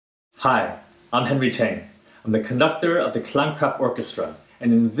Hi, I'm Henry Chang. I'm the conductor of the Klangkraft Orchestra,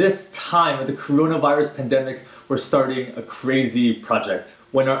 and in this time of the coronavirus pandemic, we're starting a crazy project.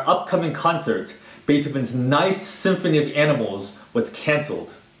 When our upcoming concert, Beethoven's Ninth Symphony of Animals, was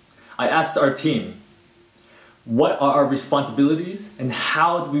cancelled, I asked our team, what are our responsibilities and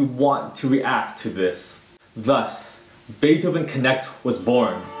how do we want to react to this? Thus, Beethoven Connect was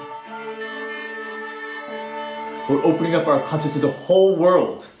born. We're opening up our concert to the whole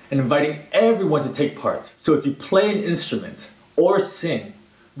world and inviting everyone to take part. So if you play an instrument or sing,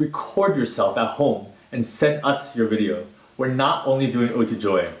 record yourself at home and send us your video. We're not only doing Ode to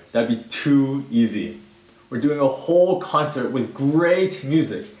Joy, that'd be too easy. We're doing a whole concert with great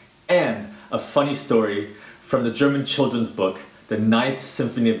music and a funny story from the German children's book, The Ninth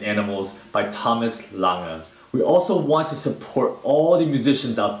Symphony of Animals by Thomas Lange. We also want to support all the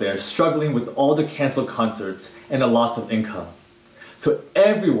musicians out there struggling with all the canceled concerts and the loss of income. So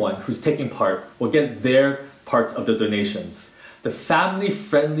everyone who's taking part will get their part of the donations. The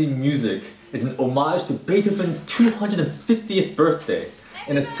family-friendly music is an homage to Beethoven's 250th birthday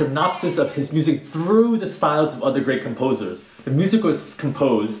and a synopsis of his music through the styles of other great composers. The music was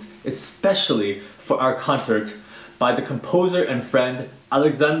composed especially for our concert by the composer and friend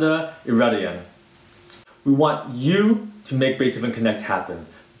Alexander Iradian. We want you to make Beethoven Connect happen.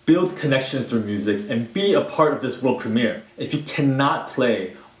 Build connections through music and be a part of this world premiere. If you cannot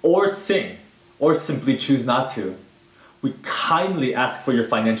play or sing or simply choose not to, we kindly ask for your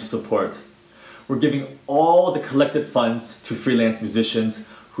financial support. We're giving all the collected funds to freelance musicians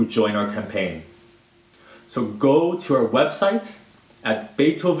who join our campaign. So go to our website at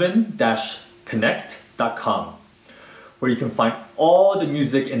beethoven-connect.com where you can find all the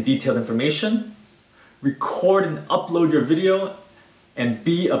music and detailed information, record and upload your video, and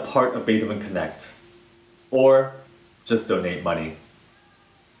be a part of Beethoven Connect. Or just donate money.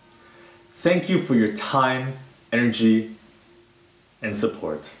 Thank you for your time, energy, and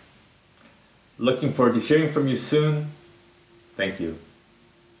support. Looking forward to hearing from you soon. Thank you.